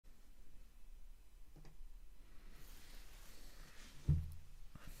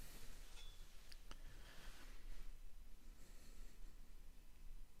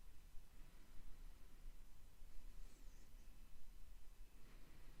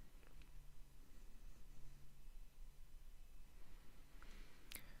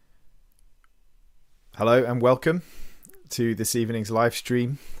Hello and welcome to this evening's live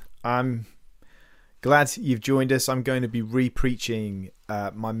stream. I'm glad you've joined us. I'm going to be re-preaching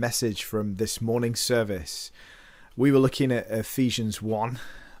my message from this morning's service. We were looking at Ephesians 1,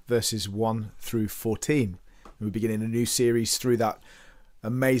 verses 1 through 14. We're beginning a new series through that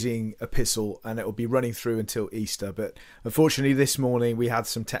amazing epistle, and it will be running through until Easter. But unfortunately, this morning we had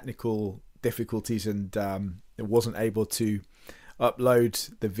some technical difficulties and it wasn't able to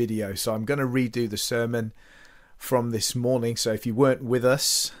upload the video. So I'm going to redo the sermon from this morning. So if you weren't with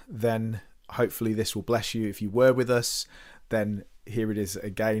us, then hopefully this will bless you. If you were with us, then here it is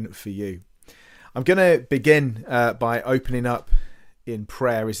again for you. I'm going to begin by opening up in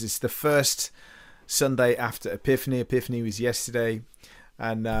prayer. This is the first Sunday after Epiphany. Epiphany was yesterday.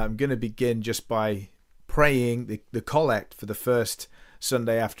 And I'm going to begin just by praying the collect for the first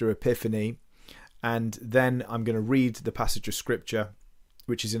Sunday after Epiphany. And then I'm going to read the passage of Scripture,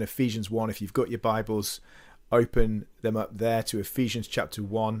 which is in Ephesians 1. If you've got your Bibles, open them up there to Ephesians chapter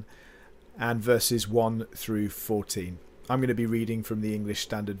 1 and verses 1 through 14. I'm going to be reading from the English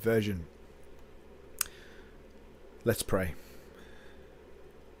Standard Version. Let's pray.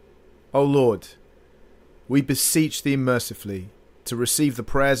 O Lord, we beseech thee mercifully to receive the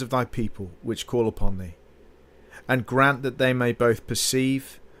prayers of thy people which call upon thee, and grant that they may both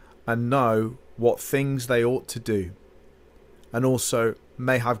perceive and know what things they ought to do, and also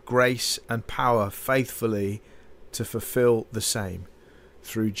may have grace and power faithfully to fulfill the same,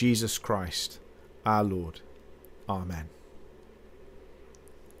 through Jesus Christ our Lord. Amen.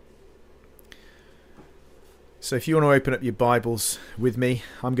 So if you want to open up your Bibles with me,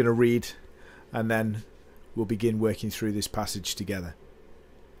 I'm going to read, and then we'll begin working through this passage together.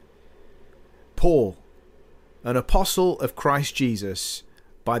 Paul, an apostle of Christ Jesus,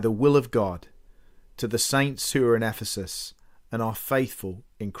 by the will of God, to the saints who are in Ephesus and are faithful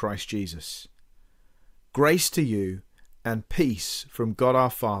in Christ Jesus. Grace to you and peace from God our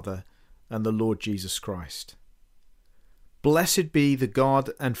Father and the Lord Jesus Christ. Blessed be the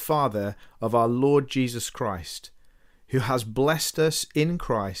God and Father of our Lord Jesus Christ, who has blessed us in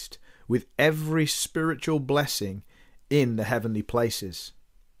Christ with every spiritual blessing in the heavenly places,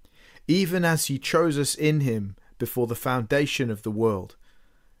 even as he chose us in him before the foundation of the world,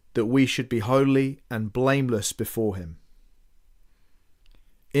 that we should be holy and blameless before him.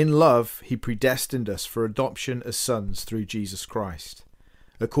 In love he predestined us for adoption as sons through Jesus Christ,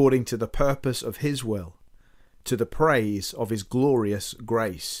 according to the purpose of his will, to the praise of his glorious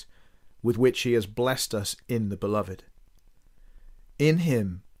grace, with which he has blessed us in the Beloved. In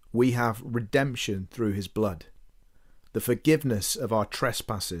him we have redemption through his blood, the forgiveness of our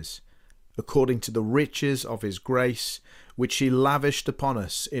trespasses, according to the riches of his grace, which he lavished upon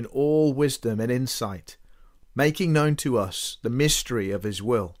us in all wisdom and insight, making known to us the mystery of his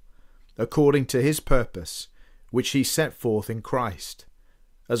will, according to his purpose, which he set forth in Christ,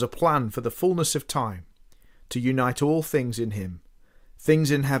 as a plan for the fullness of time, to unite all things in him,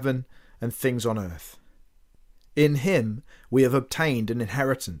 things in heaven and things on earth. In him we have obtained an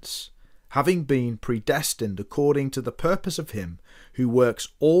inheritance, having been predestined according to the purpose of him who works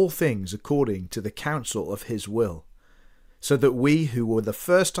all things according to the counsel of his will, so that we who were the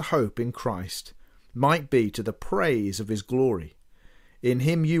first to hope in Christ might be to the praise of his glory. In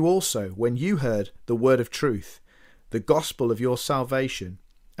him you also, when you heard the word of truth, the gospel of your salvation,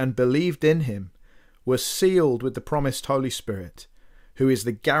 and believed in him, were sealed with the promised Holy Spirit, who is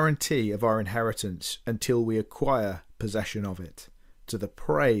the guarantee of our inheritance until we acquire possession of it, to the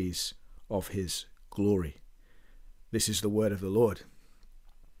praise of his glory. This is the word of the Lord.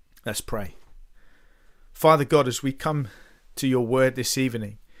 Let's pray. Father God, as we come to your word this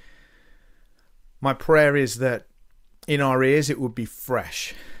evening, my prayer is that in our ears it would be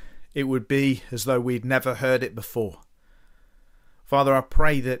fresh. It would be as though we'd never heard it before. Father, I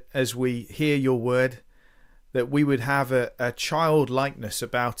pray that as we hear your word, that we would have a childlikeness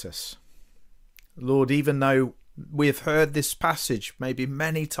about us. Lord, even though we have heard this passage maybe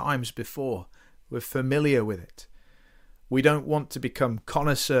many times before, we're familiar with it. We don't want to become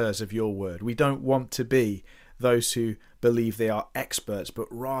connoisseurs of your word. We don't want to be those who believe they are experts, but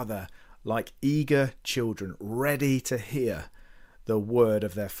rather like eager children ready to hear the word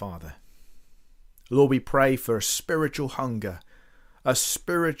of their Father. Lord, we pray for a spiritual hunger, a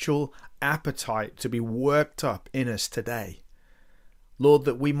spiritual appetite to be worked up in us today. Lord,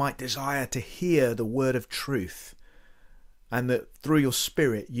 that we might desire to hear the word of truth, and that through your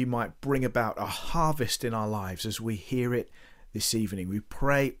Spirit you might bring about a harvest in our lives as we hear it this evening. We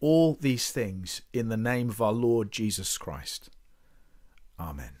pray all these things in the name of our Lord Jesus Christ.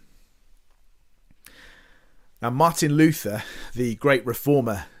 Amen. Now, Martin Luther, the great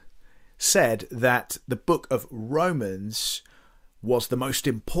reformer, said that the book of Romans was the most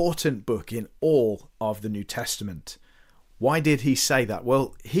important book in all of the New Testament. Why did he say that?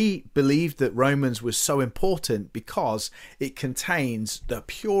 Well, he believed that Romans was so important because it contains the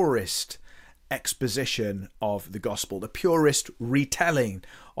purest exposition of the gospel, the purest retelling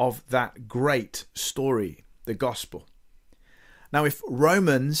of that great story, the gospel. Now, if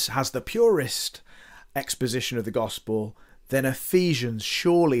Romans has the purest exposition of the gospel, then Ephesians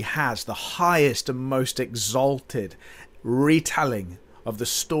surely has the highest and most exalted retelling of the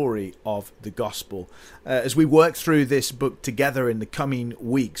story of the gospel. As we work through this book together in the coming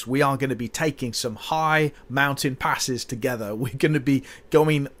weeks, we are going to be taking some high mountain passes together. We're going to be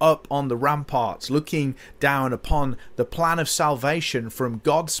going up on the ramparts, looking down upon the plan of salvation from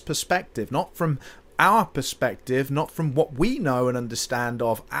God's perspective, not from our perspective, not from what we know and understand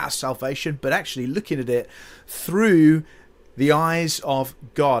of our salvation, but actually looking at it through the eyes of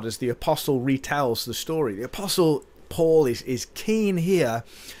God as the apostle retells the story. The apostle Paul is keen here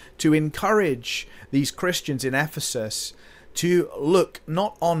to encourage these Christians in Ephesus to look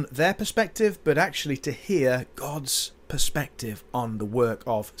not on their perspective, but actually to hear God's perspective on the work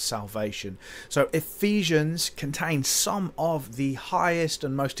of salvation. So Ephesians contains some of the highest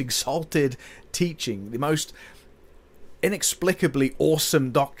and most exalted teaching, the most inexplicably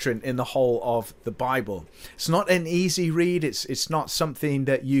awesome doctrine in the whole of the Bible. It's not an easy read. It's not something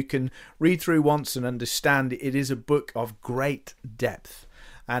that you can read through once and understand. It is a book of great depth,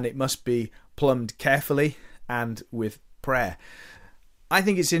 and it must be plumbed carefully and with prayer. I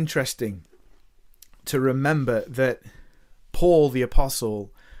think it's interesting to remember that Paul the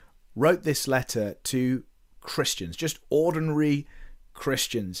apostle wrote this letter to Christians, just ordinary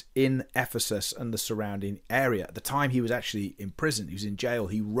Christians in Ephesus and the surrounding area. At the time he was actually in prison, he was in jail.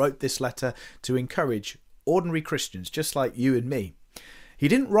 He wrote this letter to encourage ordinary Christians just like you and me. He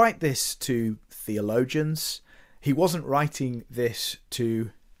didn't write this to theologians. He wasn't writing this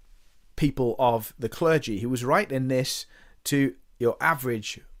to people of the clergy. He was writing this to your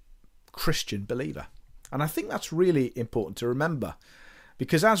average Christian believer. And I think that's really important to remember,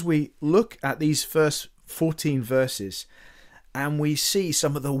 because as we look at these first 14 verses, and we see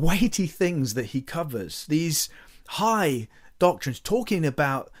some of the weighty things that he covers, these high doctrines, talking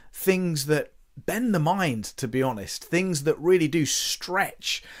about things that bend the mind, to be honest, things that really do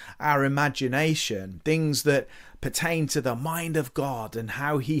stretch our imagination, things that pertain to the mind of God and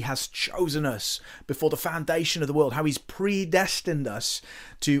how he has chosen us before the foundation of the world, how he's predestined us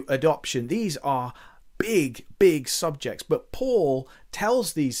to adoption. These are big, big subjects, but Paul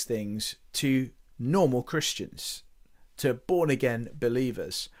tells these things to normal Christians, to born-again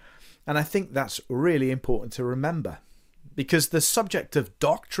believers. And I think that's really important to remember, because the subject of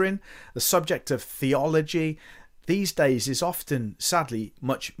doctrine, the subject of theology, these days is often, sadly,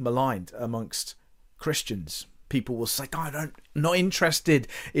 much maligned amongst Christians. People will say, I'm not interested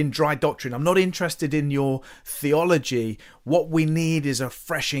in dry doctrine. I'm not interested in your theology. What we need is a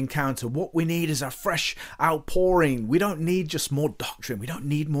fresh encounter. What we need is a fresh outpouring. We don't need just more doctrine. We don't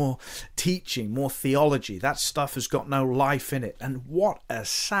need more teaching, more theology. That stuff has got no life in it. And what a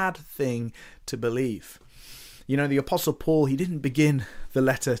sad thing to believe. You know, the Apostle Paul, he didn't begin the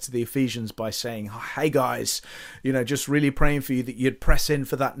letter to the Ephesians by saying, hey guys, just really praying for you that you'd press in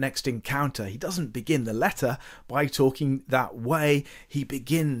for that next encounter. He doesn't begin the letter by talking that way. He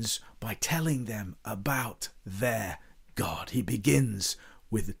begins by telling them about their God. He begins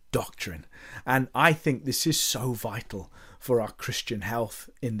with doctrine. And I think this is so vital for our Christian health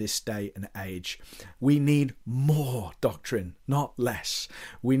in this day and age. We need more doctrine, not less.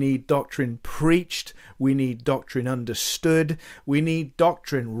 We need doctrine preached. We need doctrine understood. We need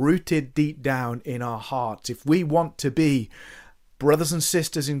doctrine rooted deep down in our hearts. If we want to be brothers and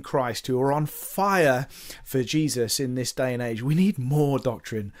sisters in Christ who are on fire for Jesus in this day and age, we need more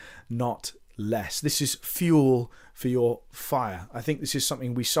doctrine, not less. This is fuel for your fire. I think this is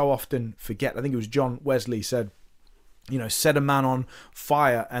something we so often forget. I think it was John Wesley said, set a man on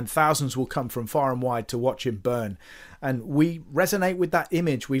fire and thousands will come from far and wide to watch him burn. And we resonate with that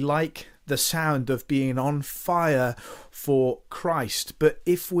image. We like the sound of being on fire for Christ. But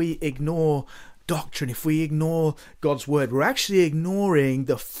if we ignore doctrine, if we ignore God's word, we're actually ignoring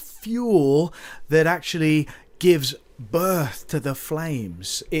the fuel that actually gives birth to the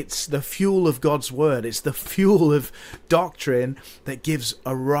flames. It's the fuel of God's word. It's the fuel of doctrine that gives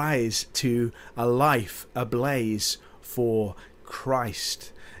a rise to a life ablaze for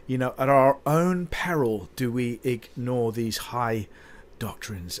Christ. At our own peril do we ignore these high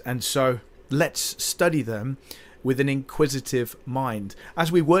doctrines. And so let's study them with an inquisitive mind.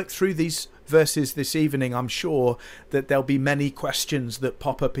 As we work through these verses this evening, I'm sure that there'll be many questions that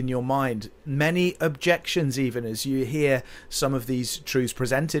pop up in your mind, many objections even as you hear some of these truths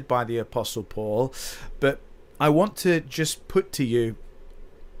presented by the Apostle Paul. But I want to just put to you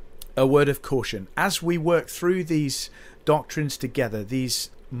a word of caution. As we work through these doctrines together, these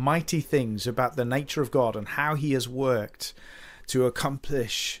mighty things about the nature of God and how he has worked to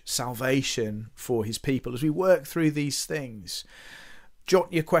accomplish salvation for his people, as we work through these things,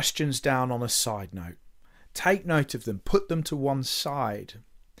 jot your questions down on a side note. Take note of them, put them to one side,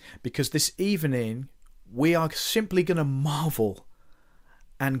 because this evening we are simply going to marvel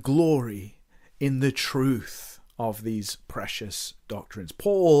and glory in the truth of these precious doctrines.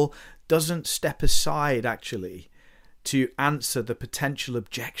 Paul doesn't step aside actually to answer the potential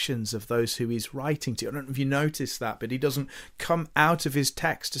objections of those who he's writing to. I don't know if you noticed that, but he doesn't come out of his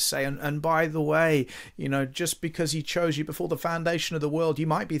text to say, and by the way, just because he chose you before the foundation of the world, you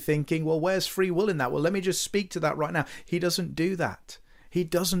might be thinking, well, where's free will in that? Well, let me just speak to that right now. He doesn't do that. He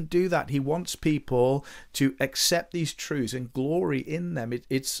doesn't do that. He wants people to accept these truths and glory in them.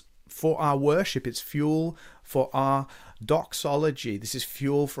 It's for our worship. It's fuel for our doxology. This is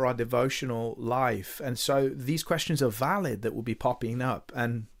fuel for our devotional life. And so these questions are valid that will be popping up.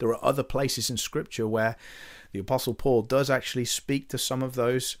 And there are other places in Scripture where the Apostle Paul does actually speak to some of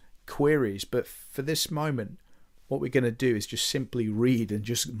those queries. But for this moment, what we're going to do is just simply read and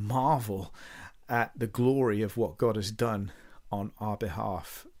just marvel at the glory of what God has done on our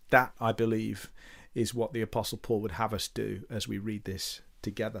behalf. That, I believe, is what the Apostle Paul would have us do as we read this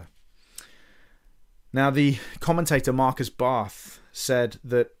together. Now, the commentator Marcus Barth said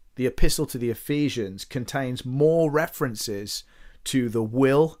that the epistle to the Ephesians contains more references to the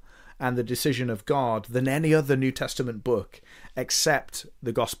will and the decision of God than any other New Testament book except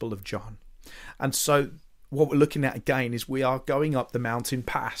the Gospel of John. And so what we're looking at again is we are going up the mountain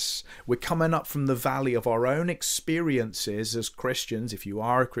pass. We're coming up from the valley of our own experiences as Christians. If you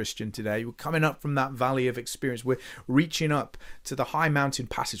are a Christian today, we're coming up from that valley of experience. We're reaching up to the high mountain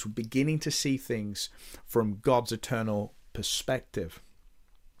passes. We're beginning to see things from God's eternal perspective.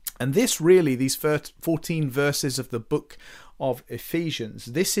 And this really, these 14 verses of the book of Ephesians,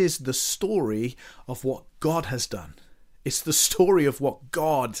 this is the story of what God has done. It's the story of what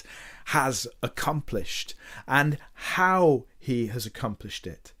God has accomplished and how he has accomplished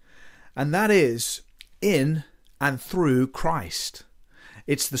it. And that is in and through Christ.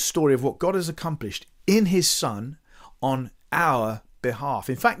 It's the story of what God has accomplished in his Son on our behalf.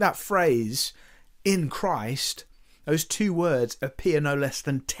 In fact, that phrase, in Christ, those two words appear no less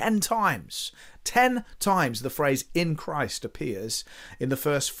than 10 times. 10 times the phrase in Christ appears in the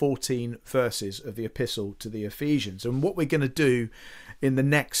first 14 verses of the epistle to the Ephesians. And what we're going to do in the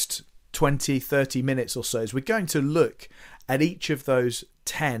next 20, 30 minutes or so is we're going to look at each of those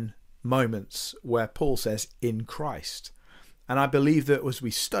 10 moments where Paul says in Christ. And I believe that as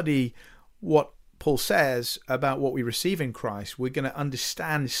we study what Paul says about what we receive in Christ, we're going to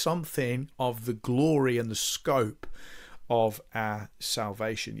understand something of the glory and the scope of our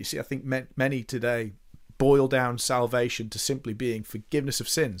salvation. You see, I think many today boil down salvation to simply being forgiveness of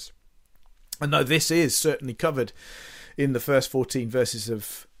sins. And though this is certainly covered in the first 14 verses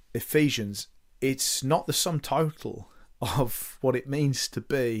of Ephesians, it's not the sum total of what it means to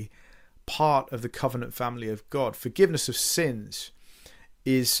be part of the covenant family of God. Forgiveness of sins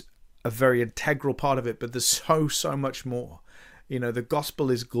is a very integral part of it, but there's so much more. The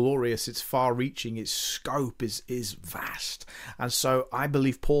gospel is glorious, it's far-reaching, its scope is vast. And so I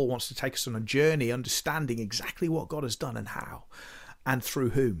believe Paul wants to take us on a journey understanding exactly what God has done and how and through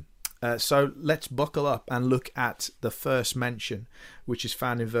whom. So let's buckle up and look at the first mention, which is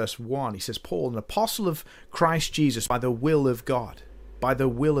found in verse 1. He says, Paul, an apostle of Christ Jesus by the will of God. By the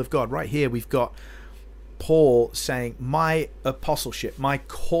will of God. Right here we've got Paul saying, my apostleship, my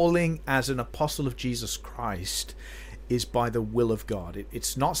calling as an apostle of Jesus Christ is by the will of God.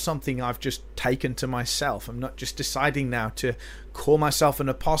 It's not something I've just taken to myself. I'm not just deciding now to call myself an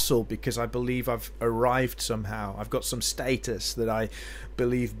apostle because I believe I've arrived somehow. I've got some status that I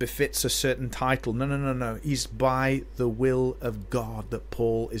believe befits a certain title. No. He's by the will of God that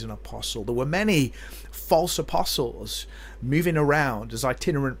Paul is an apostle. There were many false apostles moving around as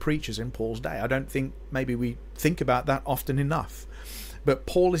itinerant preachers in Paul's day. I don't think maybe we think about that often enough. But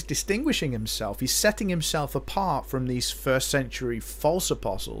Paul is distinguishing himself. He's setting himself apart from these first century false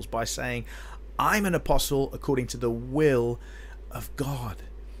apostles by saying, I'm an apostle according to the will of God.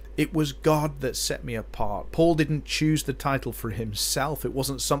 It was God that set me apart. Paul didn't choose the title for himself. It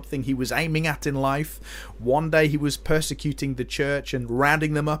wasn't something he was aiming at in life. One day he was persecuting the church and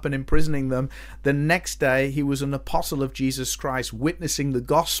rounding them up and imprisoning them. The next day he was an apostle of Jesus Christ, witnessing the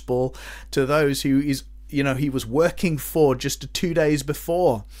gospel to those who he was working for just 2 days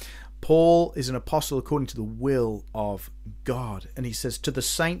before. Paul is an apostle according to the will of God. And he says, to the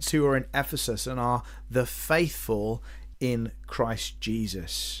saints who are in Ephesus and are the faithful in Christ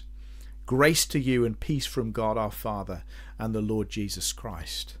Jesus. Grace to you and peace from God our Father and the Lord Jesus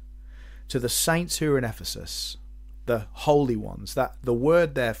Christ. To the saints who are in Ephesus, the holy ones. That the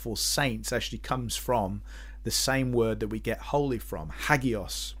word there for saints actually comes from the same word that we get holy from,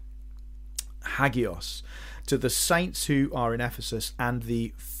 hagios. Hagios. To the saints who are in Ephesus and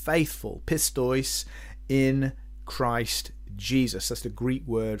the faithful, pistois, in Christ Jesus. That's the Greek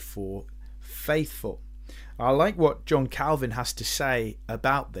word for faithful. I like what John Calvin has to say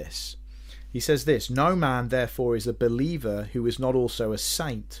about this. He says this, no man therefore is a believer who is not also a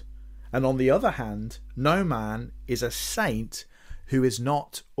saint. And on the other hand, no man is a saint who is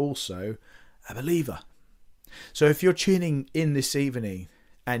not also a believer. So if you're tuning in this evening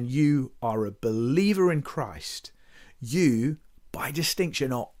and you are a believer in Christ, you, by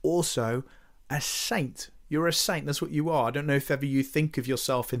distinction, are also a saint. You're a saint. That's what you are. I don't know if ever you think of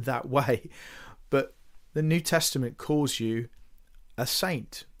yourself in that way, but the New Testament calls you a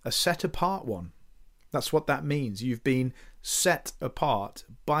saint, a set apart one. That's what that means. You've been set apart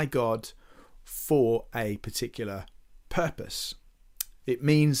by God for a particular purpose. It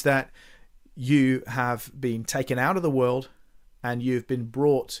means that you have been taken out of the world and you've been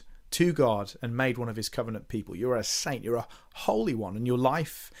brought to God and made one of his covenant people. You're a saint. You're a holy one. And your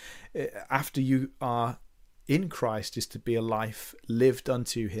life after you are in Christ is to be a life lived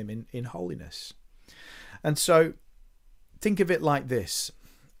unto him in holiness. And so think of it like this.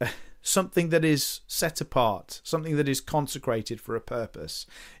 Something that is set apart, something that is consecrated for a purpose,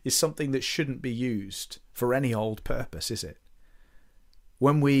 is something that shouldn't be used for any old purpose, is it?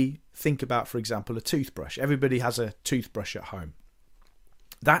 When we think about, for example, a toothbrush, everybody has a toothbrush at home.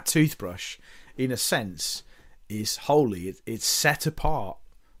 That toothbrush, in a sense, is holy. It's set apart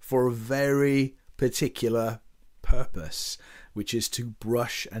for a very particular purpose, which is to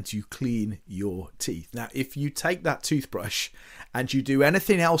brush and to clean your teeth. Now, if you take that toothbrush and you do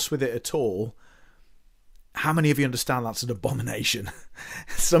anything else with it at all, how many of you understand that's an abomination?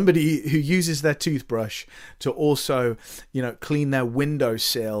 Somebody who uses their toothbrush to also, clean their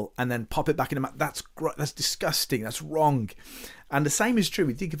windowsill and then pop it back in the mouth, that's disgusting. That's wrong. And the same is true.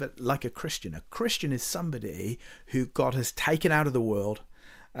 We think of it like a Christian. A Christian is somebody who God has taken out of the world,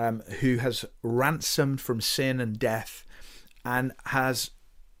 who has ransomed from sin and death, and has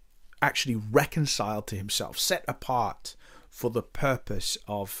actually reconciled to himself, set apart for the purpose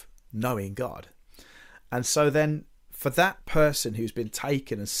of knowing God. And so then for that person who's been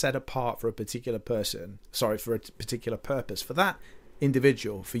taken and set apart for a particular particular purpose, for that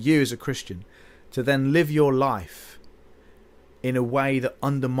individual, for you as a Christian, to then live your life in a way that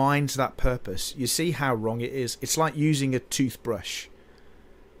undermines that purpose, you see how wrong it is. It's like using a toothbrush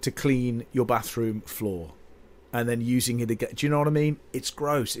to clean your bathroom floor and then using it again. Do you know what I mean? It's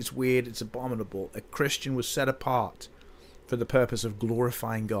gross, it's weird, it's abominable. A Christian was set apart for the purpose of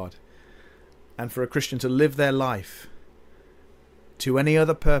glorifying God. And for a Christian to live their life to any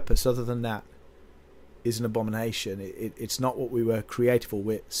other purpose other than that is an abomination. It's not what we were created for.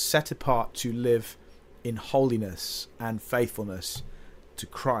 We're set apart to live in holiness and faithfulness to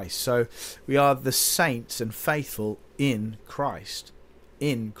Christ. So we are the saints and faithful in Christ.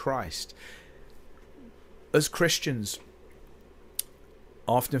 In Christ. As Christians,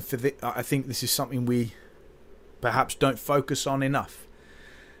 often I think this is something we perhaps don't focus on enough.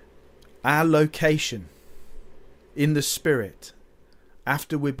 Our location in the Spirit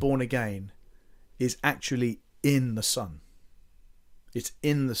after we're born again is actually in the Son. It's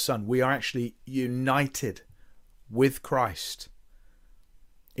in the Son. We are actually united with Christ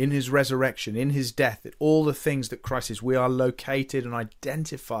in his resurrection, in his death, all the things that Christ is. We are located and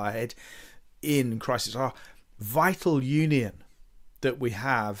identified in Christ. It's our vital union that we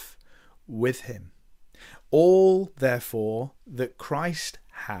have with him. All, therefore, that Christ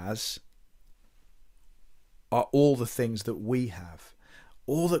has are all the things that we have.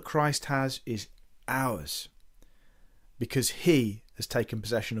 All that Christ has is ours because he has taken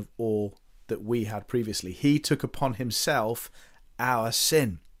possession of all that we had previously. He took upon himself our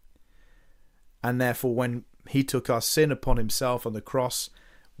sin. And therefore, when he took our sin upon himself on the cross,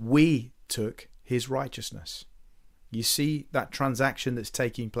 we took his righteousness. You see that transaction that's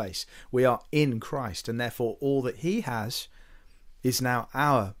taking place. We are in Christ, and therefore all that he has is now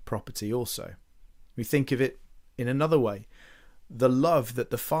our property also. We think of it in another way. The love that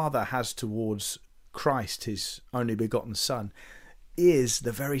the Father has towards Christ, his only begotten Son, is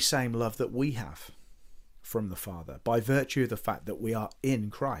the very same love that we have from the Father by virtue of the fact that we are in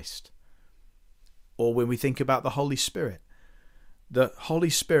Christ. Or when we think about the Holy Spirit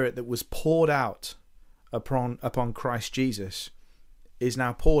that was poured out upon Christ Jesus is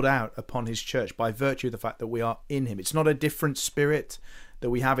now poured out upon his church by virtue of the fact that we are in him. It's not a different spirit that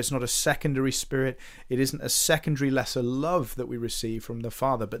we have. It's not a secondary spirit. It isn't a secondary lesser love that we receive from the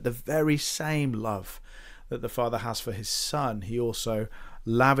Father, but the very same love that the Father has for his Son, he also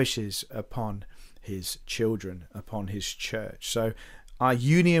lavishes upon his children, upon his church. So our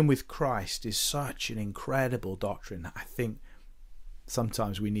union with Christ is such an incredible doctrine that I think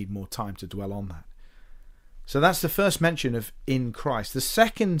sometimes we need more time to dwell on that. So that's the first mention of in Christ. The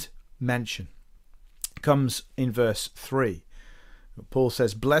second mention comes in verse 3. Paul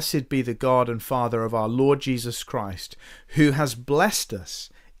says, "Blessed be the God and Father of our Lord Jesus Christ, who has blessed us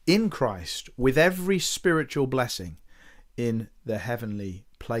in Christ with every spiritual blessing in the heavenly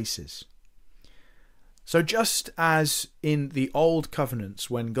places." So just as in the old covenants,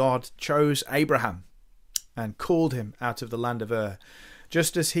 when God chose Abraham and called him out of the land of Ur,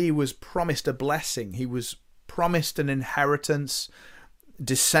 just as he was promised a blessing, he was promised an inheritance,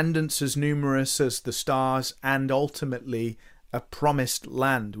 descendants as numerous as the stars, and ultimately a promised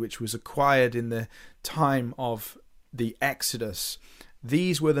land which was acquired in the time of the Exodus.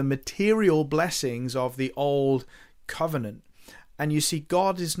 These were the material blessings of the old covenant. And you see,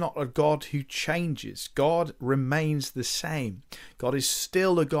 God is not a God who changes. God remains the same. God is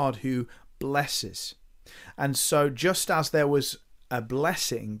still a God who blesses. And so just as there was a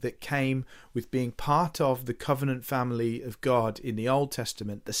blessing that came with being part of the covenant family of God in the Old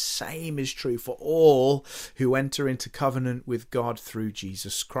Testament, the same is true for all who enter into covenant with God through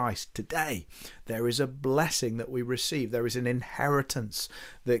Jesus Christ. Today, there is a blessing that we receive. There is an inheritance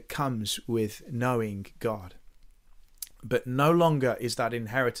that comes with knowing God. But no longer is that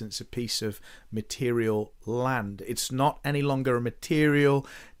inheritance a piece of material land. It's not any longer a material,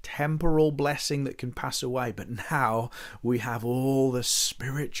 temporal blessing that can pass away. But now we have all the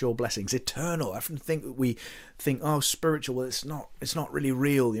spiritual blessings, eternal. I often think that we think, oh, spiritual, well, it's not really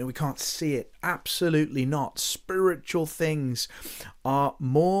real. We can't see it. Absolutely not. Spiritual things are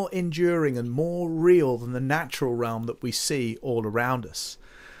more enduring and more real than the natural realm that we see all around us.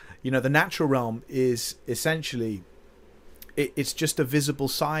 The natural realm is essentially, it's just a visible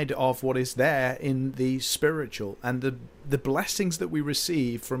side of what is there in the spiritual. And the blessings that we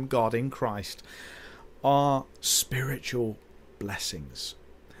receive from God in Christ are spiritual blessings.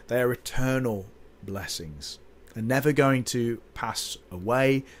 They are eternal blessings. They're never going to pass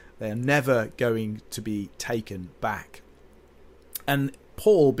away. They are never going to be taken back. And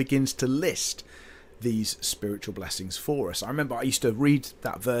Paul begins to list these spiritual blessings for us. I remember I used to read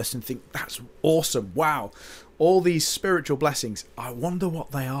that verse and think, that's awesome. Wow. All these spiritual blessings. I wonder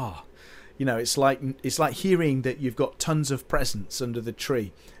what they are. It's like hearing that you've got tons of presents under the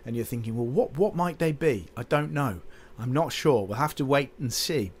tree and you're thinking, well, what might they be? I don't know. I'm not sure. We'll have to wait and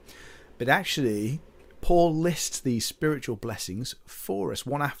see. But actually, Paul lists these spiritual blessings for us,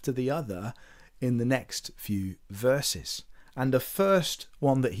 one after the other, in the next few verses. And the first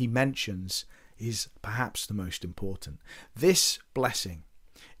one that he mentions is perhaps the most important. This blessing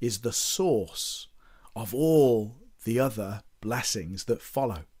is the source of all the other blessings that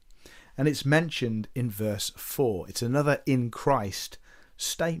follow. And it's mentioned in verse 4. It's another in Christ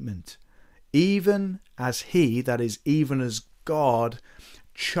statement. Even as he, that is, even as God,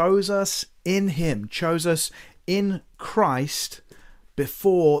 chose us in him, chose us in Christ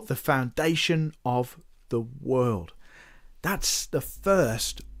before the foundation of the world. That's the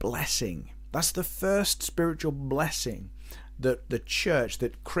first blessing. That's the first spiritual blessing that the church,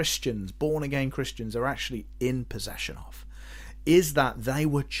 that Christians, born again Christians, are actually in possession of, is that they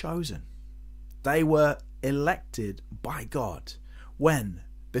were chosen. They were elected by God when?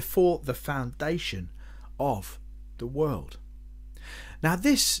 Before the foundation of the world. Now,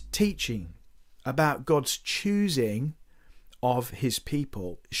 this teaching about God's choosing of his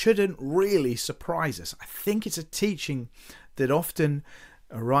people shouldn't really surprise us. I think it's a teaching that often,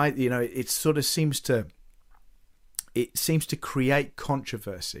 it sort of seems to create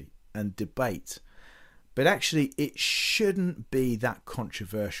controversy and debate. But actually, it shouldn't be that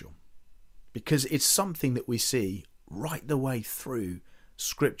controversial, because it's something that we see right the way through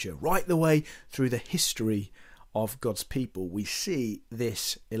Scripture, right the way through the history of God's people. We see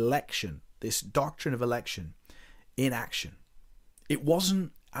this election, this doctrine of election, in action. It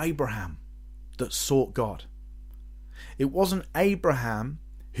wasn't Abraham that sought God. It wasn't Abraham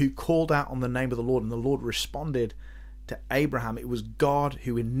who called out on the name of the Lord and the Lord responded to Abraham. It was God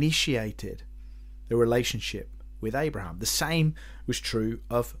who initiated the relationship with Abraham. The same was true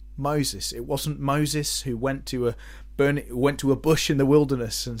of Moses. It wasn't Moses who went to a bush in the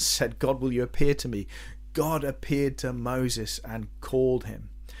wilderness and said, God, will you appear to me? God appeared to Moses and called him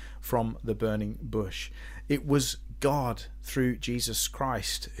from the burning bush. It was God through Jesus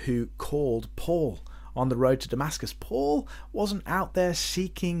Christ who called Paul on the road to Damascus. Paul wasn't out there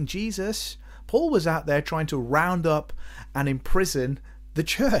seeking Jesus. Paul was out there trying to round up and imprison the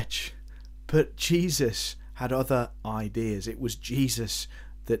church. But Jesus had other ideas. It was Jesus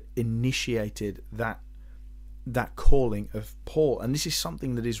that initiated that calling of Paul. And this is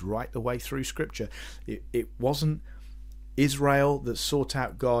something that is right the way through Scripture. It wasn't Israel that sought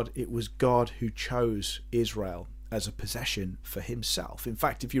out God. It was God who chose Israel as a possession for himself. In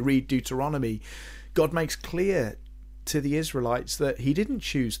fact, if you read Deuteronomy, God makes clear to the Israelites that he didn't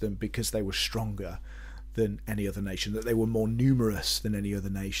choose them because they were stronger than any other nation, that they were more numerous than any other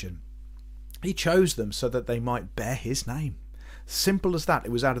nation. He chose them so that they might bear his name. Simple as that.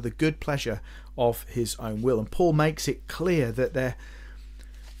 It was out of the good pleasure of his own will. And Paul makes it clear that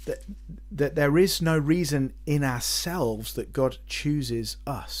there is no reason in ourselves that God chooses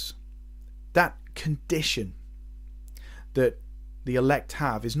us. That condition that the elect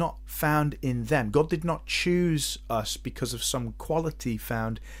have is not found in them. God did not choose us because of some quality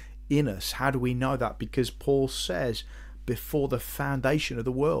found in us. How do we know that? Because Paul says, before the foundation of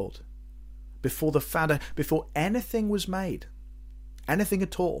the world, before anything was made, anything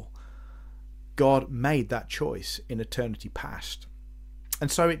at all, God made that choice in eternity past.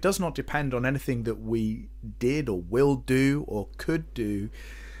 And so it does not depend on anything that we did or will do or could do.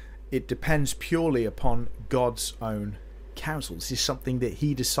 It depends purely upon God's own counsel. This is something that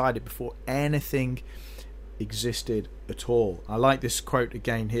he decided before anything existed at all. I like this quote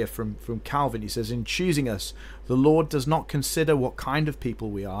again here from Calvin. He says, in choosing us, the Lord does not consider what kind of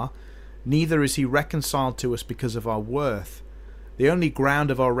people we are, neither is he reconciled to us because of our worth. The only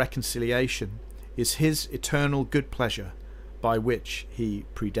ground of our reconciliation is his eternal good pleasure by which he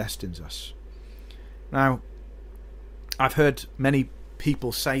predestines us. Now, I've heard many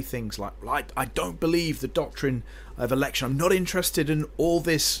people say things like, I don't believe the doctrine of election. I'm not interested in all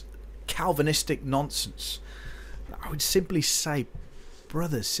this Calvinistic nonsense. I would simply say,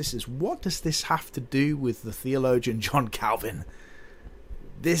 brothers, sisters, what does this have to do with the theologian John Calvin?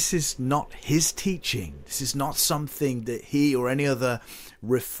 This is not his teaching. This is not something that he or any other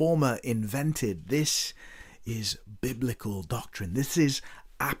reformer invented. This is biblical doctrine. This is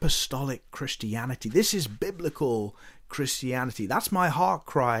apostolic Christianity. This is biblical Christianity. That's my heart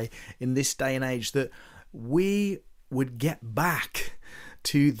cry in this day and age, that we would get back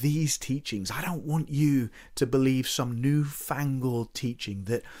to these teachings. I don't want you to believe some newfangled teaching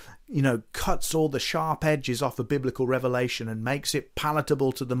that, cuts all the sharp edges off the biblical revelation and makes it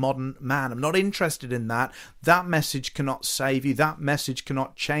palatable to the modern man. I'm not interested in that. That message cannot save you. That message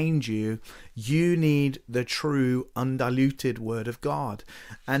cannot change you. You need the true, undiluted Word of God.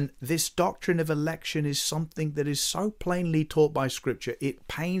 And this doctrine of election is something that is so plainly taught by Scripture, it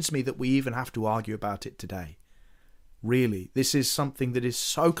pains me that we even have to argue about it today. Really, this is something that is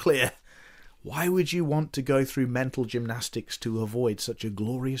so clear. Why would you want to go through mental gymnastics to avoid such a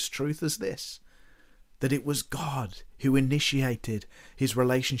glorious truth as this? That it was God who initiated his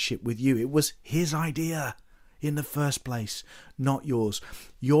relationship with you. It was his idea in the first place, not yours.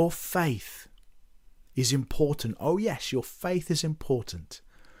 Your faith is important. Oh yes, your faith is important.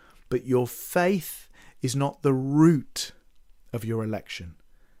 But your faith is not the root of your election.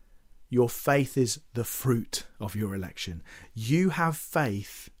 Your faith is the fruit of your election. You have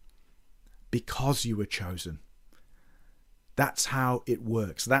faith because you were chosen. That's how it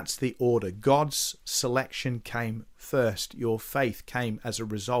works. That's the order. God's selection came first. Your faith came as a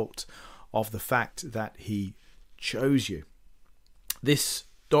result of the fact that he chose you. This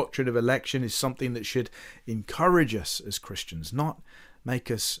doctrine of election is something that should encourage us as Christians, not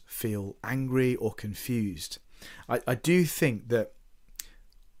make us feel angry or confused. I do think that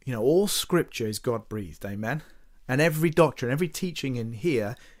all Scripture is God-breathed, amen? And every doctrine, every teaching in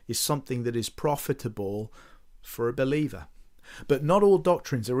here is something that is profitable for a believer. But not all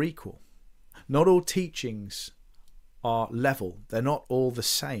doctrines are equal. Not all teachings are level. They're not all the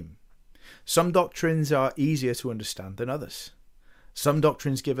same. Some doctrines are easier to understand than others. Some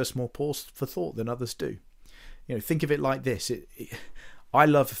doctrines give us more pause for thought than others do. Think of it like this. I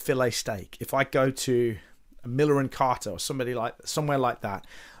love filet steak. If I go to Miller and Carter or somewhere like that,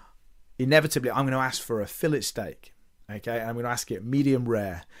 inevitably I'm going to ask for a fillet steak. Okay, I'm going to ask it medium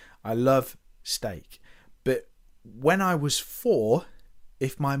rare. I love steak, but when I was 4,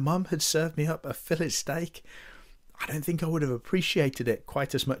 if my mum had served me up a fillet steak, I don't think I would have appreciated it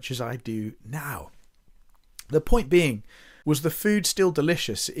quite as much as I do now. The point being, was the food still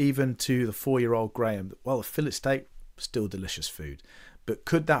delicious even to the 4-year-old Graham? Well, a fillet steak, still delicious food. But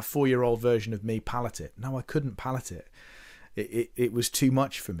could that 4-year-old version of me palate it? No, I couldn't palate it. It was too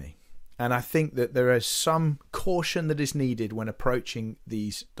much for me. And I think that there is some caution that is needed when approaching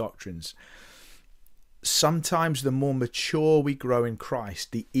these doctrines. Sometimes the more mature we grow in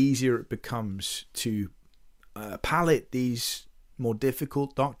Christ, the easier it becomes to palate these more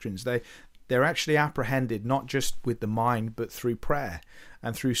difficult doctrines. They're actually apprehended not just with the mind, but through prayer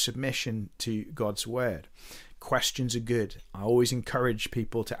and through submission to God's word. Questions are good. I always encourage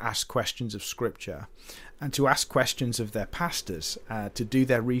people to ask questions of Scripture and to ask questions of their pastors, to do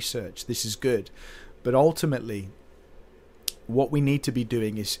their research. This is good. But ultimately, what we need to be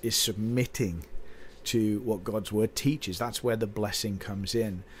doing is submitting to what God's word teaches. That's where the blessing comes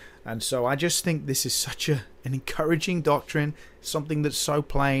in. And so I just think this is such an encouraging doctrine, something that's so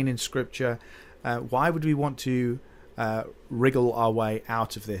plain in Scripture. Why would we want to wriggle our way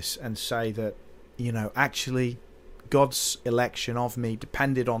out of this and say that, actually God's election of me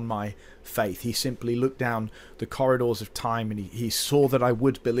depended on my faith? He simply looked down the corridors of time and he saw that I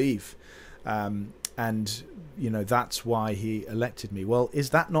would believe. And that's why he elected me. Well, is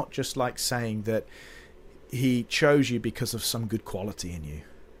that not just like saying that he chose you because of some good quality in you?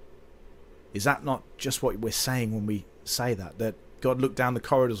 Is that not just what we're saying when we say that God looked down the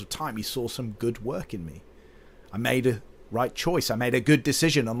corridors of time, he saw some good work in me? I made a right choice. I made a good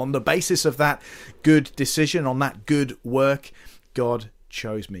decision. And on the basis of that good decision, on that good work, God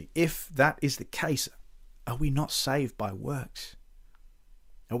chose me. If that is the case, are we not saved by works?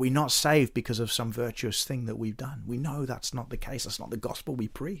 Are we not saved because of some virtuous thing that we've done? We know that's not the case. That's not the gospel we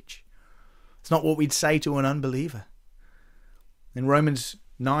preach. It's not what we'd say to an unbeliever. In Romans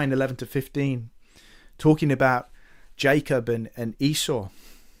 9:11-15, talking about Jacob and Esau,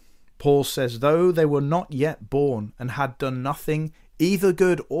 Paul says, though they were not yet born and had done nothing, either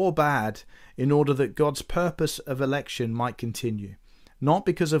good or bad, in order that God's purpose of election might continue, not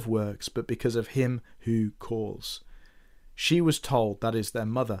because of works, but because of him who calls. She was told, that is their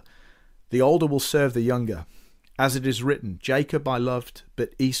mother, the older will serve the younger. As it is written, Jacob I loved,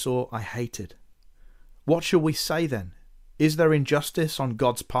 but Esau I hated. What shall we say then? Is there injustice on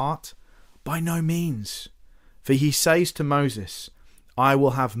God's part? By no means. For he says to Moses, I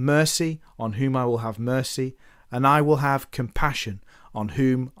will have mercy on whom I will have mercy, and I will have compassion on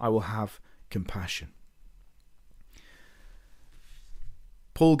whom I will have compassion.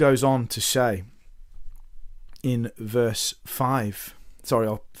 Paul goes on to say in verse 5,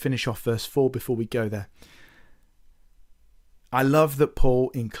 I'll finish off verse 4 before we go there. I love that Paul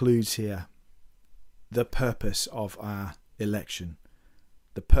includes here the purpose of our election,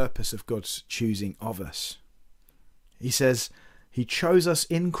 the purpose of God's choosing of us. He says he chose us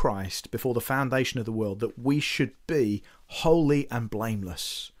in Christ before the foundation of the world, that we should be holy and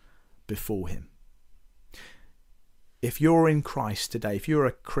blameless before him. If you're in Christ today, if you're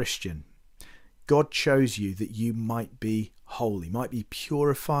a Christian, God chose you that you might be holy, might be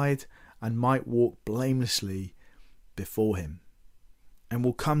purified, and might walk blamelessly before him. And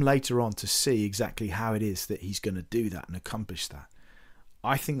we'll come later on to see exactly how it is that he's going to do that and accomplish that.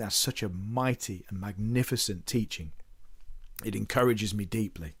 I think that's such a mighty and magnificent teaching. It encourages me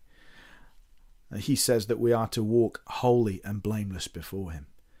deeply. He says that we are to walk holy and blameless before him.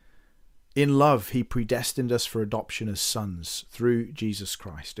 In love, he predestined us for adoption as sons through Jesus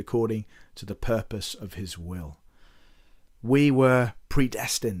Christ, according to the purpose of his will. We were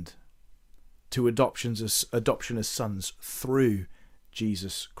predestined to adoption as sons through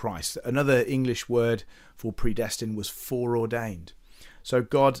Jesus Christ. Another English word for predestined was foreordained. So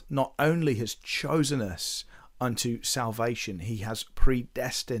God not only has chosen us unto salvation, he has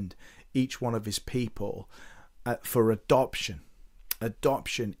predestined each one of his people for adoption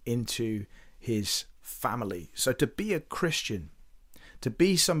into his family. So to be a Christian, to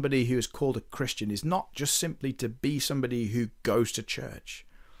be somebody who is called a Christian, is not just simply to be somebody who goes to church,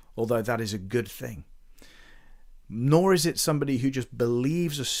 although that is a good thing. Nor is it somebody who just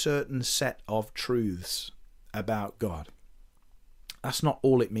believes a certain set of truths about God. That's not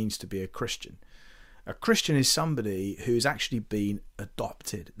all it means to be a Christian. A Christian is somebody who's actually been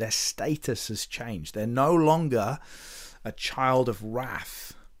adopted. Their status has changed. They're no longer a child of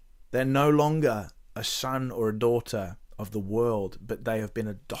wrath. They're no longer a son or a daughter of the world, but they have been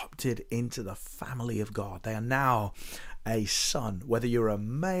adopted into the family of God. They are now a son. Whether you're a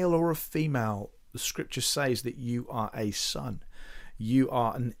male or a female, the scripture says that you are a son. You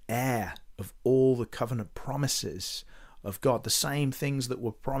are an heir of all the covenant promises of God. The same things that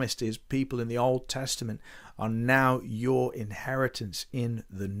were promised to his people in the Old Testament are now your inheritance in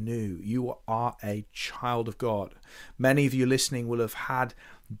the new. You are a child of God. Many of you listening will have had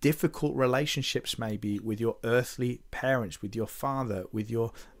difficult relationships maybe with your earthly parents, with your father, with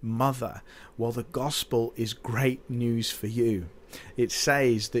your mother. Well, the gospel is great news for you. It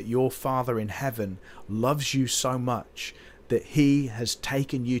says that your Father in heaven loves you so much that he has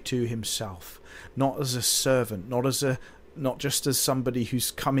taken you to himself, not as a servant, not just as somebody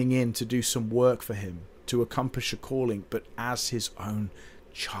who's coming in to do some work for him, to accomplish a calling, but as his own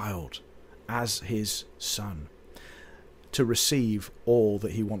child, as his son, to receive all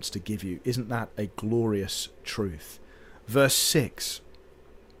that he wants to give you. Isn't that a glorious truth? Verse 6,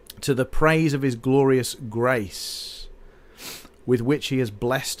 to the praise of his glorious grace, with which he has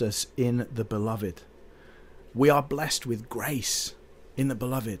blessed us in the beloved. We are blessed with grace in the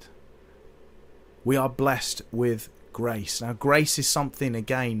beloved. We are blessed with grace. Now, grace is something,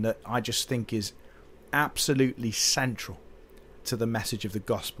 again, that I just think is absolutely central to the message of the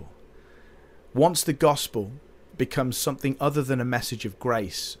gospel. Once the gospel becomes something other than a message of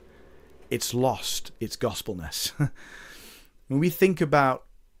grace, it's lost its gospelness. When we think about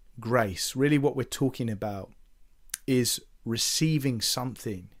grace, really what we're talking about is receiving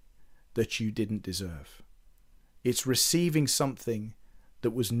something that you didn't deserve. It's receiving something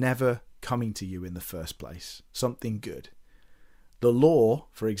that was never coming to you in the first place, something good. The law,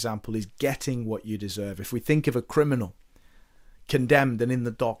 for example, is getting what you deserve. If we think of a criminal condemned and in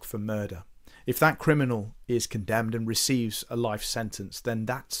the dock for murder, if that criminal is condemned and receives a life sentence, then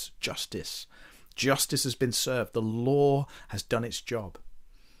that's justice. Justice has been served. The law has done its job.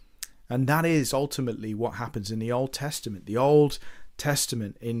 And that is ultimately what happens in the Old Testament. The Old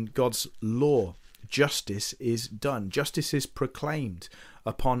Testament, in God's law, justice is done. Justice is proclaimed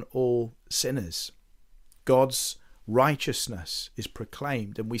upon all sinners. God's righteousness is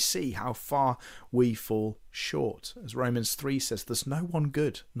proclaimed, and we see how far we fall short. As Romans 3 says, there's no one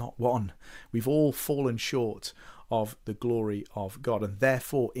good, not one. We've all fallen short of the glory of God, and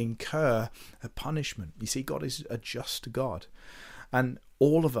therefore incur a punishment. You see, God is a just God. And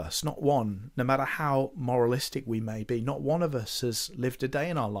all of us, not one, no matter how moralistic we may be, not one of us has lived a day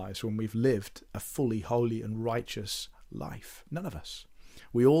in our lives when we've lived a fully holy and righteous life. None of us.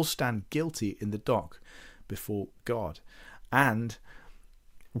 We all stand guilty in the dock before God. And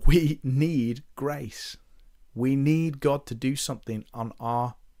we need grace. We need God to do something on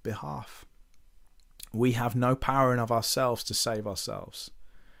our behalf. We have no power in of ourselves to save ourselves.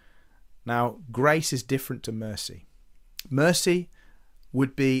 Now, grace is different to mercy. Mercy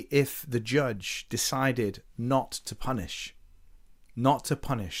would be if the judge decided not to punish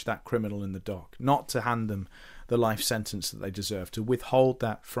that criminal in the dock, not to hand them the life sentence that they deserve, to withhold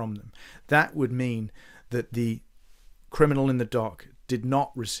that from them. That would mean that the criminal in the dock did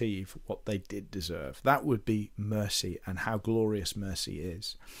not receive what they did deserve. That would be mercy, and how glorious mercy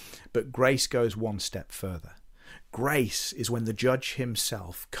is. But grace goes one step further. Grace is when the judge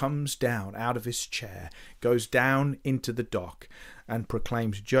himself comes down out of his chair, goes down into the dock and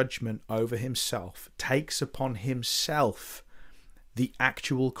proclaims judgment over himself, takes upon himself the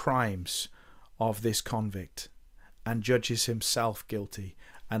actual crimes of this convict and judges himself guilty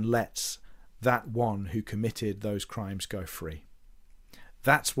and lets that one who committed those crimes go free.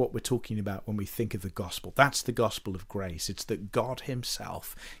 That's what we're talking about when we think of the gospel. That's the gospel of grace. It's that God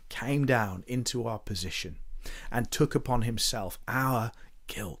himself came down into our position and took upon himself our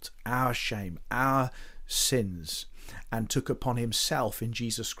guilt, our shame, our sins, and took upon himself in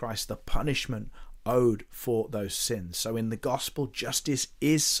Jesus Christ the punishment owed for those sins. So in the gospel, justice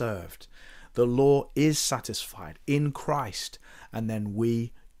is served. The law is satisfied in Christ, and then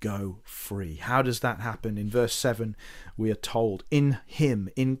we go free. How does that happen? In verse 7, we are told, in him,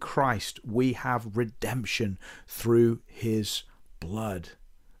 in Christ, we have redemption through his blood,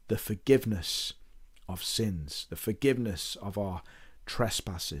 the forgiveness of sins, the forgiveness of our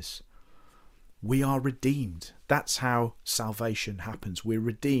trespasses. We are redeemed. That's how salvation happens. We're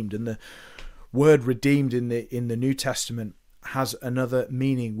redeemed. And the word redeemed in the New Testament has another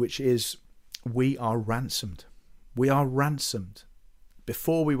meaning, which is we are ransomed. We are ransomed.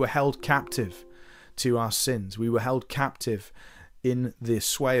 Before we were held captive to our sins. We were held captive in the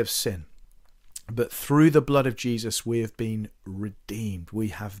sway of sin. But through the blood of Jesus, we have been redeemed. We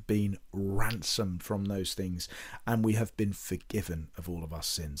have been ransomed from those things, and we have been forgiven of all of our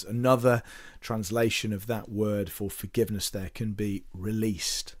sins. Another translation of that word for forgiveness there can be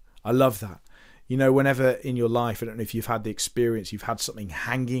released. I love that. You know, whenever in your life, I don't know if you've had the experience, you've had something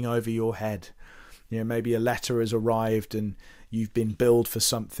hanging over your head. You know, maybe a letter has arrived and you've been billed for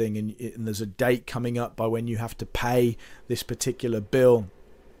something and there's a date coming up by when you have to pay this particular bill,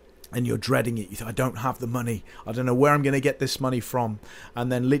 and you're dreading it. You think, I don't have the money. I don't know where I'm going to get this money from.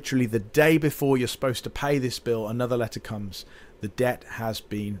 And then literally the day before you're supposed to pay this bill, another letter comes. The debt has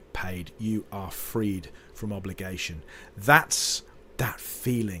been paid. You are freed from obligation. That's that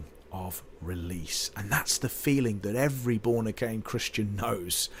feeling of release. And that's the feeling that every born-again Christian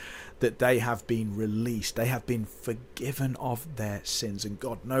knows, that they have been released. They have been forgiven of their sins, and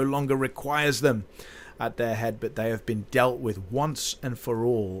God no longer requires them at their head, but they have been dealt with once and for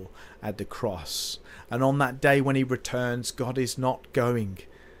all at the cross. And on that day when he returns, God is not going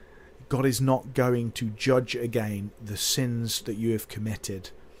to judge again the sins that you have committed,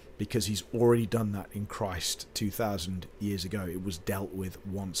 because he's already done that in Christ 2,000 years ago. It was dealt with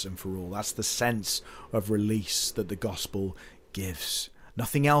once and for all. That's the sense of release that the gospel gives.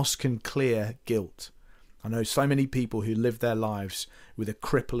 Nothing else can clear guilt. I know so many people who live their lives with a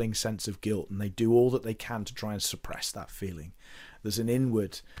crippling sense of guilt, and they do all that they can to try and suppress that feeling. There's an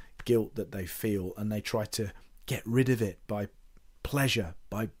inward guilt that they feel, and they try to get rid of it by pleasure,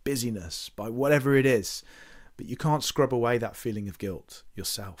 by busyness, by whatever it is. But you can't scrub away that feeling of guilt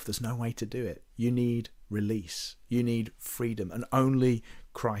yourself. There's no way to do it. You need release. You need freedom. And only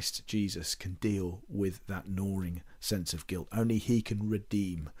Christ Jesus can deal with that gnawing sense of guilt. Only he can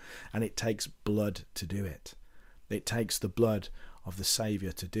redeem. And it takes blood to do it. It takes the blood of the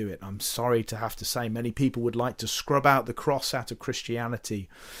Saviour to do it. I'm sorry to have to say, many people would like to scrub out the cross out of Christianity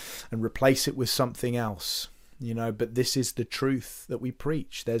and replace it with something else. But this is the truth that we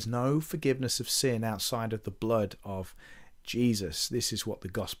preach. There's no forgiveness of sin outside of the blood of Jesus. This is what the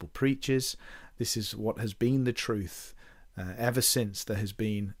gospel preaches. This is what has been the truth ever since there has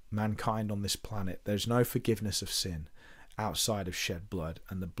been mankind on this planet. There's no forgiveness of sin outside of shed blood,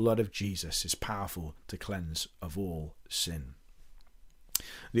 and the blood of Jesus is powerful to cleanse of all sin.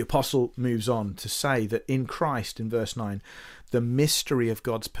 The apostle moves on to say that in Christ, in verse 9, the mystery of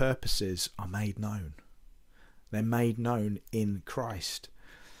God's purposes are made known. They're made known in Christ.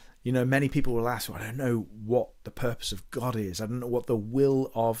 Many people will ask, well, I don't know what the purpose of God is. I don't know what the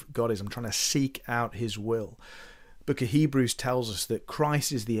will of God is. I'm trying to seek out his will. Book of Hebrews tells us that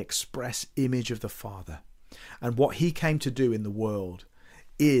Christ is the express image of the Father. And what he came to do in the world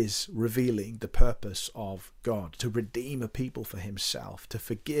is revealing the purpose of God, to redeem a people for himself, to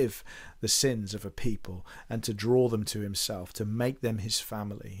forgive the sins of a people, and to draw them to himself, to make them his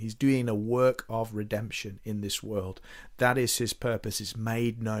family. He's doing a work of redemption in this world. That is his purpose. It's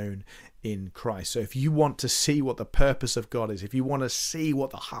made known in Christ. So if you want to see what the purpose of God is, if you want to see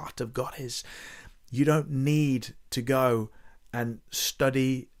what the heart of God is, you don't need to go and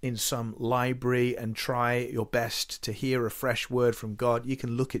study in some library and try your best to hear a fresh word from God. You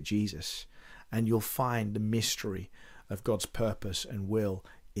can look at Jesus and you'll find the mystery of God's purpose and will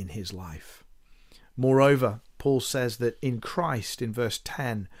in his life. Moreover, Paul says that in Christ, in verse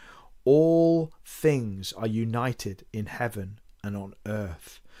 10, all things are united in heaven and on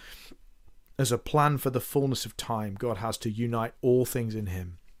earth. As a plan for the fullness of time, God has to unite all things in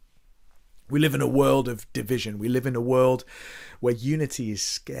him. We live in a world of division. We live in a world where unity is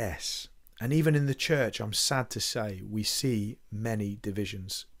scarce. And even in the church, I'm sad to say, we see many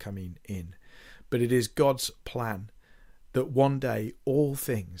divisions coming in. But it is God's plan that one day all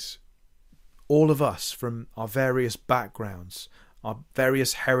things, all of us from our various backgrounds, our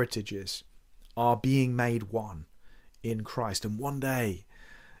various heritages, are being made one in Christ. And one day,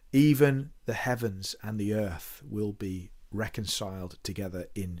 even the heavens and the earth will be reconciled together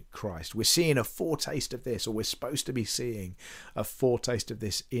in Christ. We're seeing a foretaste of this, or we're supposed to be seeing a foretaste of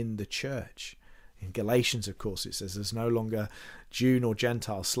this in the church. In Galatians, of course, it says there's no longer Jew nor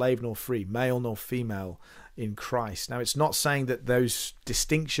Gentile, slave nor free, male nor female in Christ. Now, it's not saying that those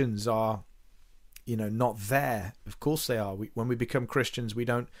distinctions are, not there. Of course they are. When we become Christians, we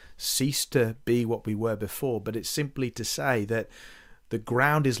don't cease to be what we were before, but it's simply to say that the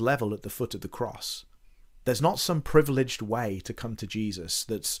ground is level at the foot of the cross. There's not some privileged way to come to Jesus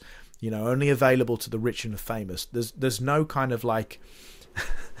that's, only available to the rich and the famous. There's no kind of like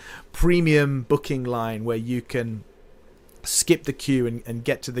premium booking line where you can skip the queue and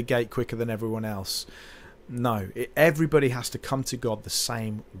get to the gate quicker than everyone else. No, everybody has to come to God the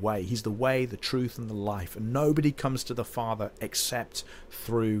same way. He's the way, the truth, and the life. And nobody comes to the Father except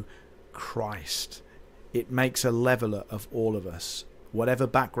through Christ. It makes a leveler of all of us. Whatever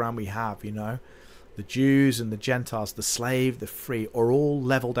background we have, the Jews and the Gentiles, the slave, the free, are all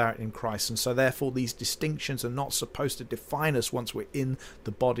leveled out in Christ. And so therefore these distinctions are not supposed to define us once we're in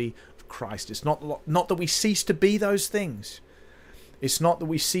the body of Christ. It's not that we cease to be those things. It's not that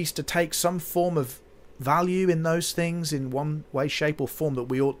we cease to take some form of value in those things in one way, shape or form, that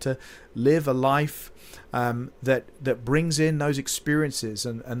we ought to live a life that brings in those experiences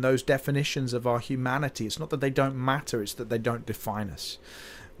and those definitions of our humanity. It's not that they don't matter, it's that they don't define us.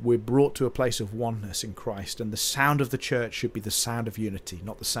 We're brought to a place of oneness in Christ, and the sound of the church should be the sound of unity,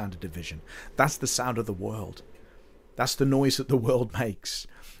 not the sound of division. That's the sound of the world. That's the noise that the world makes.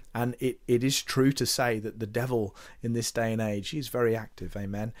 And it is true to say that the devil in this day and age, he's very active,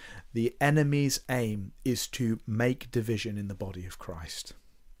 amen. The enemy's aim is to make division in the body of Christ.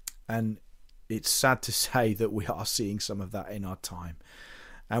 And it's sad to say that we are seeing some of that in our time.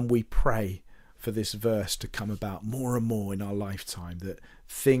 And we pray for this verse to come about more and more in our lifetime, that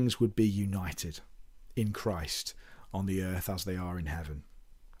things would be united in Christ on the earth as they are in heaven.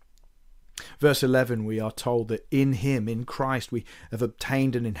 Verse 11, we are told that in him, in Christ, we have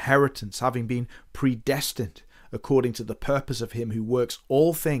obtained an inheritance, having been predestined according to the purpose of him who works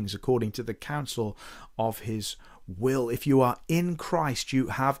all things according to the counsel of his will. If you are in Christ, you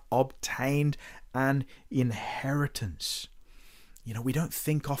have obtained an inheritance. You know, we don't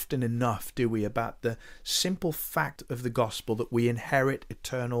think often enough, do we, about the simple fact of the gospel that we inherit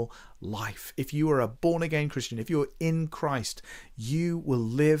eternal life. If you are a born-again Christian, if you are in Christ, you will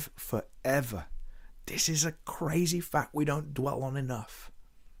live forever. This is a crazy fact we don't dwell on enough.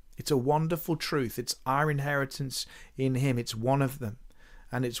 It's a wonderful truth. It's our inheritance in him. It's one of them.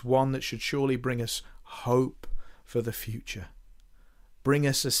 And it's one that should surely bring us hope for the future. Bring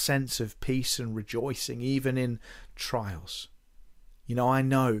us a sense of peace and rejoicing, even in trials. You know, I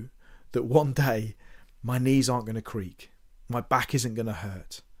know that one day my knees aren't going to creak, my back isn't going to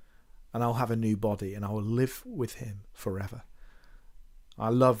hurt, and I'll have a new body and I will live with him forever.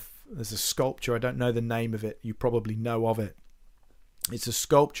 There's a sculpture, I don't know the name of it, you probably know of it. It's a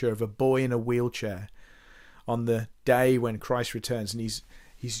sculpture of a boy in a wheelchair on the day when Christ returns, and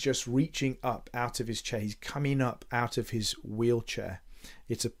he's just reaching up out of his chair, he's coming up out of his wheelchair.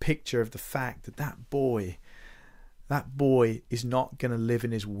 It's a picture of the fact that that boy is not going to live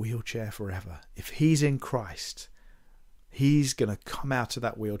in his wheelchair forever. If he's in Christ, he's going to come out of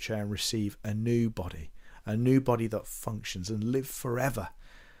that wheelchair and receive a new body that functions and live forever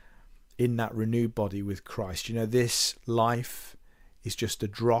in that renewed body with Christ. You know, this life is just a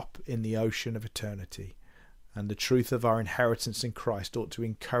drop in the ocean of eternity. And the truth of our inheritance in Christ ought to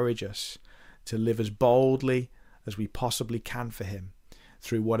encourage us to live as boldly as we possibly can for him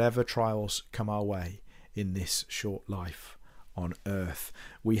through whatever trials come our way in this short life on earth.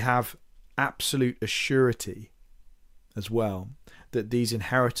 We have absolute assurity as well that these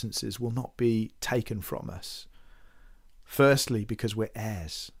inheritances will not be taken from us. Firstly, because we're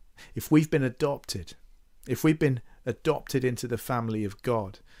heirs. If we've been adopted into the family of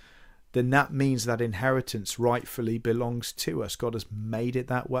God, then that means that inheritance rightfully belongs to us. God has made it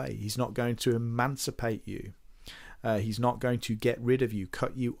that way. He's not going to emancipate you. He's not going to get rid of you,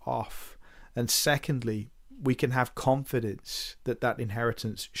 cut you off. And secondly, we can have confidence that that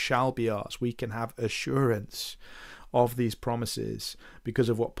inheritance shall be ours. We can have assurance of these promises because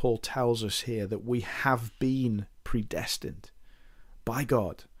of what Paul tells us here, that we have been predestined by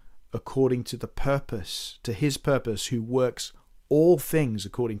God according to the purpose, to his purpose, who works all things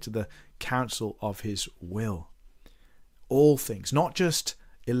according to the counsel of his will. All things, not just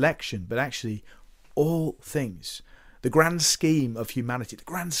election, but actually all things. The grand scheme of humanity, the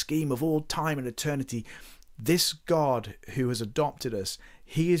grand scheme of all time and eternity, this God who has adopted us,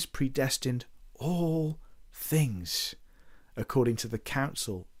 he is predestined all things according to the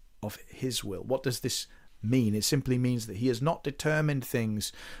counsel of his will. What does this mean? It simply means that he has not determined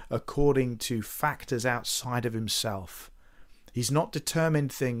things according to factors outside of himself. He's not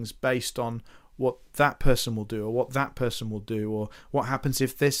determined things based on what that person will do or what that person will do or what happens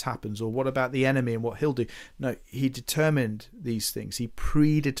if this happens or what about the enemy and what he'll do. No, he determined these things. He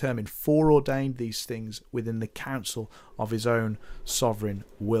predetermined, foreordained these things within the counsel of his own sovereign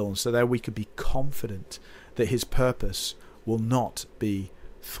will. And so there we could be confident that his purpose will not be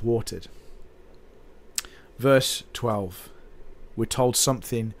thwarted. Verse 12, we're told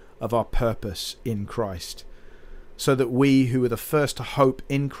something of our purpose in Christ, so that we who were the first to hope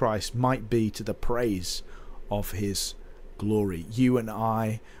in Christ might be to the praise of his glory. You and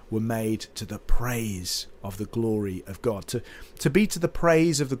I were made to the praise of the glory of God. To be to the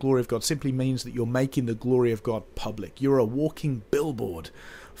praise of the glory of God simply means that you're making the glory of God public. You're a walking billboard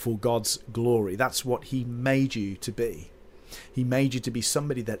for God's glory. That's what he made you to be. He made you to be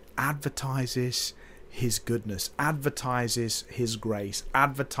somebody that advertises his goodness, advertises his grace,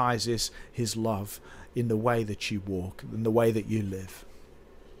 advertises his love in the way that you walk, in the way that you live.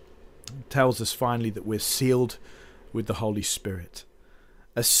 It tells us finally that we're sealed with the Holy Spirit.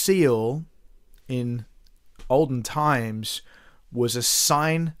 A seal in olden times was a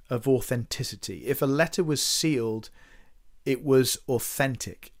sign of authenticity. If a letter was sealed, it was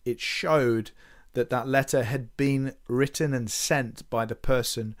authentic. It showed that that letter had been written and sent by the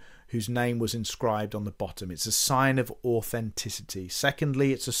person whose name was inscribed on the bottom. It's a sign of authenticity.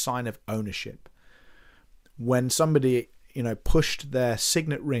 Secondly, it's a sign of ownership. When somebody, pushed their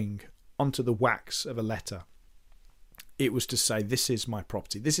signet ring onto the wax of a letter, it was to say, this is my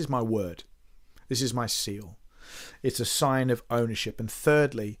property, this is my word, this is my seal. It's a sign of ownership. And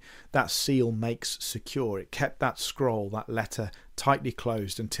thirdly, that seal makes secure. It kept that scroll, that letter, tightly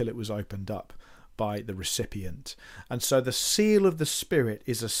closed until it was opened up by the recipient. And so the seal of the Spirit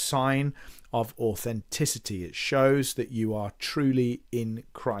is a sign of authenticity. It shows that you are truly in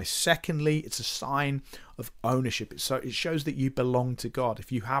Christ. Secondly, it's a sign of ownership. It shows that you belong to God.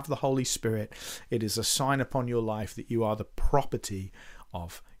 If you have the Holy Spirit, it is a sign upon your life that you are the property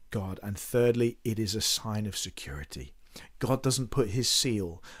of God. And thirdly, it is a sign of security. God doesn't put his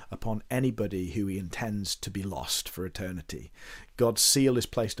seal upon anybody who he intends to be lost for eternity. God's seal is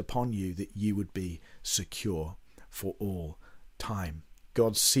placed upon you that you would be secure for all time.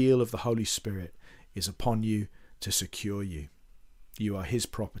 God's seal of the Holy Spirit is upon you to secure you. You are his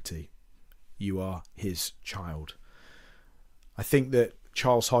property. You are his child. I think that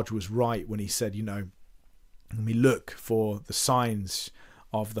Charles Hodge was right when he said, when we look for the signs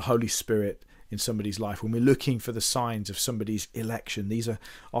of the Holy Spirit in somebody's life, when we're looking for the signs of somebody's election, these are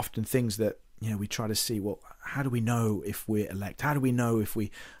often things that we try to see. Well, how do we know if we're elect? How do we know if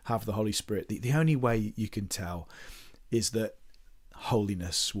we have the Holy Spirit? The only way you can tell is that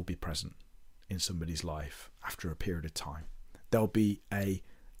holiness will be present in somebody's life after a period of time. There'll be a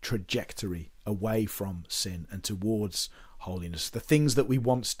trajectory away from sin and towards holiness. The things that we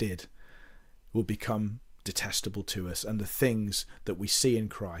once did will become detestable to us, and the things that we see in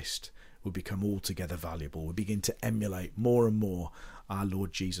Christ will become altogether valuable. We begin to emulate more and more our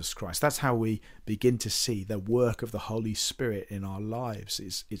Lord Jesus Christ. That's how we begin to see the work of the Holy Spirit in our lives.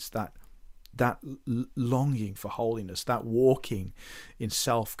 It's that longing for holiness, that walking in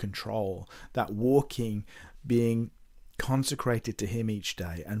self-control, that walking being consecrated to him each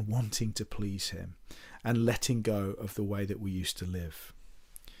day and wanting to please him and letting go of the way that we used to live.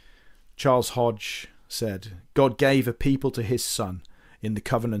 Charles Hodge said, God gave a people to his Son in the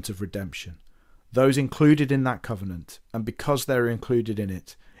covenant of redemption, those included in that covenant, and because they're included in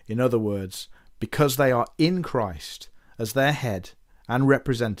it, in other words, because they are in Christ as their head and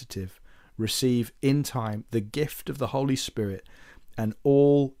representative, receive in time the gift of the Holy Spirit and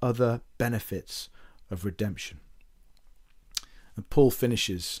all other benefits of redemption. And Paul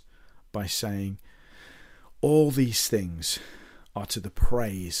finishes by saying, all these things are to the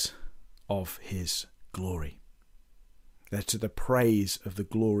praise of his glory. They're to the praise of the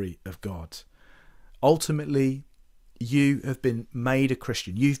glory of God. Ultimately, you have been made a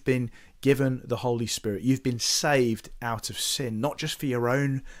Christian. You've been given the Holy Spirit. You've been saved out of sin, not just for your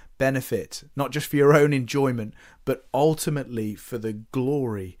own benefit, not just for your own enjoyment, but ultimately for the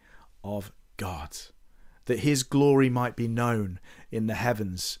glory of God, that his glory might be known in the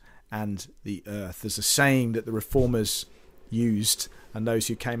heavens and the earth. There's a saying that the Reformers used, and those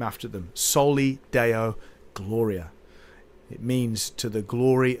who came after them, Soli Deo Gloria. It means to the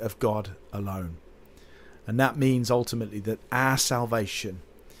glory of God alone. And that means ultimately that our salvation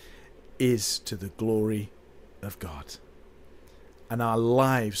is to the glory of God. And our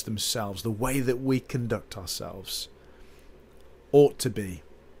lives themselves, the way that we conduct ourselves, ought to be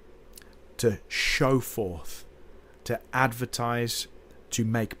to show forth, to advertise, to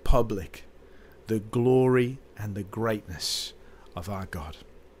make public the glory and the greatness of our God.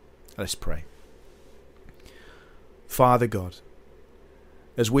 Let's pray. Father God,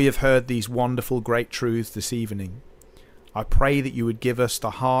 as we have heard these wonderful great truths this evening, I pray that you would give us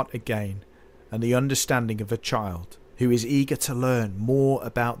the heart again and the understanding of a child who is eager to learn more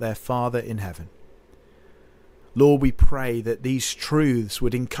about their Father in heaven. Lord, we pray that these truths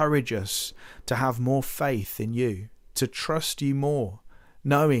would encourage us to have more faith in you, to trust you more,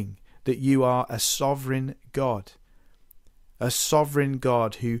 knowing that you are a sovereign God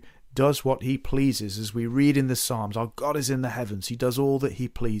who does what he pleases. As we read in the Psalms, our God is in the heavens. He does all that he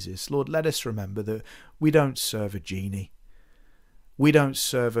pleases. Lord, let us remember that we don't serve a genie. We don't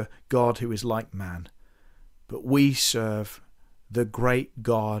serve a God who is like man, but we serve the great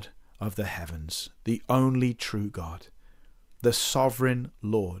God of the heavens, the only true God, the sovereign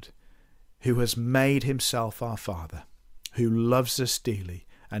Lord, who has made himself our Father, who loves us dearly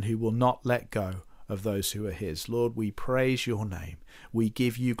and who will not let go of those who are his. Lord, we praise your name. We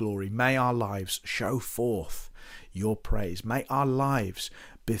give you glory. May our lives show forth your praise. May our lives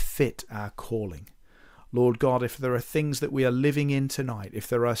befit our calling. Lord God, if there are things that we are living in tonight, if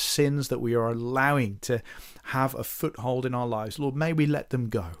there are sins that we are allowing to have a foothold in our lives, Lord, may we let them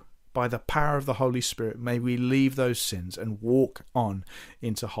go. By the power of the Holy Spirit, may we leave those sins and walk on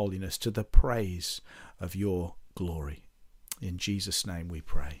into holiness to the praise of your glory. In Jesus' name we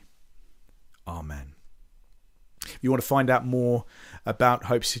pray. Amen. If you want to find out more about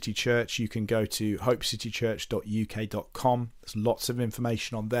Hope City Church, you can go to hopecitychurch.uk.com. There's lots of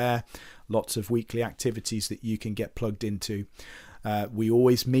information on there, lots of weekly activities that you can get plugged into. We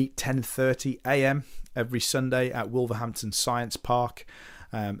always meet 10:30 a.m. every Sunday at Wolverhampton Science Park.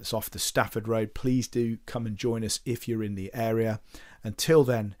 It's off the Stafford Road. Please do come and join us if you're in the area. Until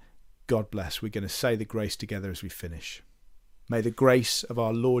then, God bless. We're going to say the grace together as we finish. May the grace of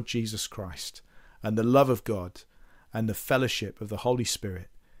our Lord Jesus Christ and the love of God and the fellowship of the Holy Spirit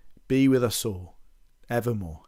be with us all evermore.